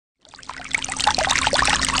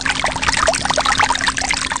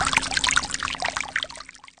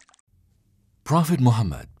Prophet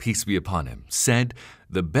Muhammad, peace be upon him, said,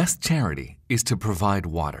 "The best charity is to provide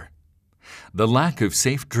water." The lack of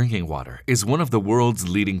safe drinking water is one of the world's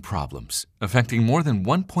leading problems, affecting more than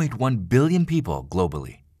 1.1 billion people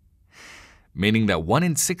globally, meaning that 1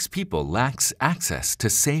 in 6 people lacks access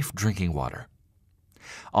to safe drinking water.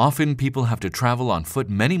 Often people have to travel on foot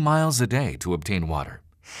many miles a day to obtain water.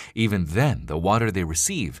 Even then, the water they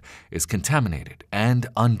receive is contaminated and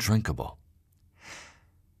undrinkable.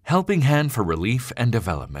 Helping Hand for Relief and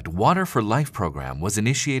Development Water for Life program was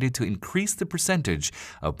initiated to increase the percentage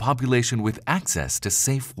of population with access to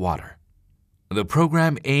safe water. The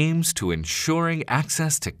program aims to ensuring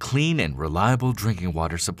access to clean and reliable drinking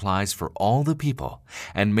water supplies for all the people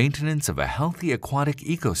and maintenance of a healthy aquatic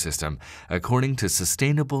ecosystem according to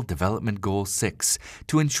Sustainable Development Goal 6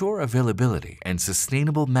 to ensure availability and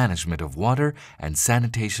sustainable management of water and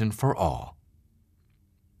sanitation for all.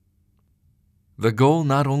 The goal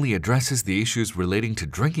not only addresses the issues relating to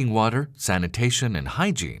drinking water, sanitation, and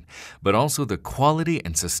hygiene, but also the quality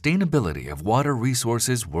and sustainability of water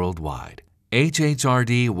resources worldwide.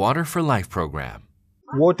 HHRD Water for Life program.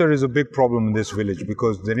 Water is a big problem in this village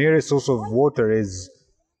because the nearest source of water is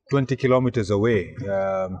 20 kilometers away,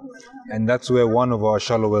 and that's where one of our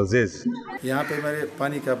shallow wells is. यहाँ पे हमारे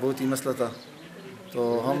पानी का बहुत ही मसला था, तो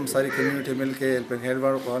हम सारी कम्युनिटी मिलके हेल्प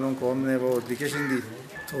वालों को हमने वो एप्लीकेशन दी,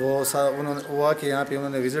 तो वो आके यहाँ पे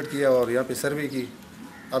उन्होंने विज़िट किया और यहाँ पे सर्वे की।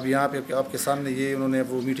 अब यहाँ पे आपके सामने ये उन्होंने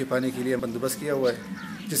वो मीठे पानी के लिए बंदोबस्त किया हुआ है,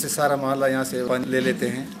 जिससे सारा मोहल्ला यहाँ से पानी ले लेते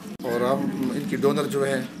हैं, और हम इनकी डोनर जो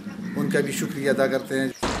है उनका भी शुक्रिया अदा करते हैं।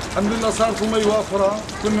 अल्हम्दुलिल्लाह صار في مي وافرة،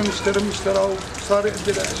 كنا اشتروا وصار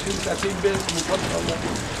عندنا 20-30 بيت من فضل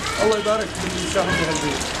الله يبارك باللي يساهم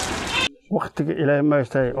بهالبيت. وقتك إلى ما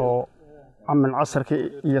يستوي أو عم العصر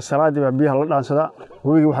كي يسرادي ببيها الله دانسدا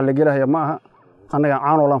ويجي وحلا جراه يا معها أنا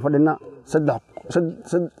عان ولا فدنا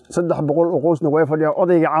صدح بقول أقوس نقوي فديا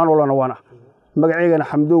أضيق عان ولا نوانا مقعينا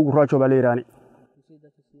حمدوق وراجو باليراني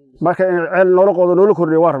marka ceel nolol qodo nolol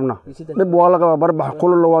kordhiyo waa rabnaa dib waa laga barbax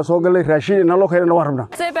kulul waa soo galay raashin in loo keenana waa rabnaa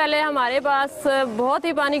से पहले हमारे पास बहुत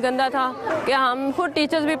ही पानी गंदा था कि हम खुद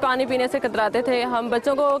टीचर्स भी पानी पीने से कतराते थे। हम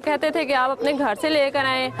बच्चों को कहते थे कि आप अपने घर से लेकर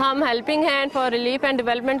आएं। हम helping hand for relief and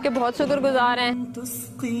development के बहुत शुक्रगुजार हैं।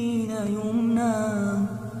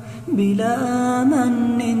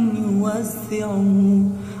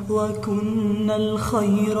 وكنا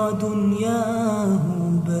الخير دنياه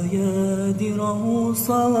بيادره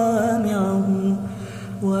صوامعه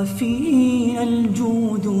وفينا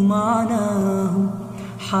الجود معناه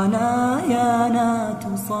حنايانا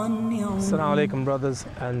تصنع. Assalamu alaikum, brothers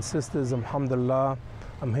and sisters. Alhamdulillah,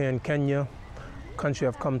 I'm here in Kenya, country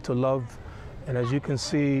I've come to love, and as you can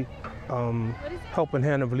see, Helping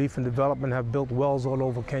Hand of Relief and Development have built wells all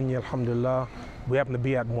over Kenya. Alhamdulillah, we happen to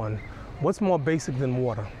be at one. What's more basic than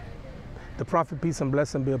water? The Prophet, peace and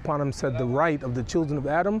blessing be upon him, said the right of the children of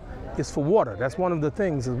Adam is for water. That's one of the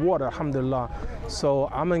things, is water, alhamdulillah. So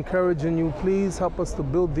I'm encouraging you, please help us to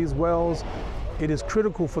build these wells. It is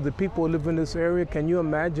critical for the people who live in this area. Can you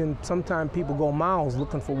imagine, sometimes people go miles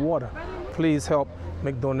looking for water. Please help,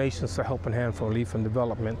 make donations to Helping Hand for Relief and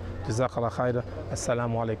Development. Jazakallah khaira.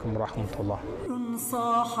 Assalamu alaikum wa rahmatullah.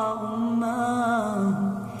 صاح أماه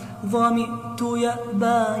ظمئت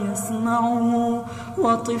يأبى يسمعه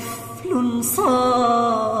وطفل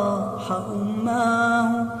صاح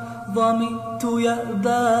أماه ظمئت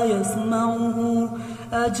يأبى يسمعه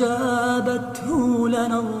أجابته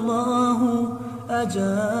لنا الله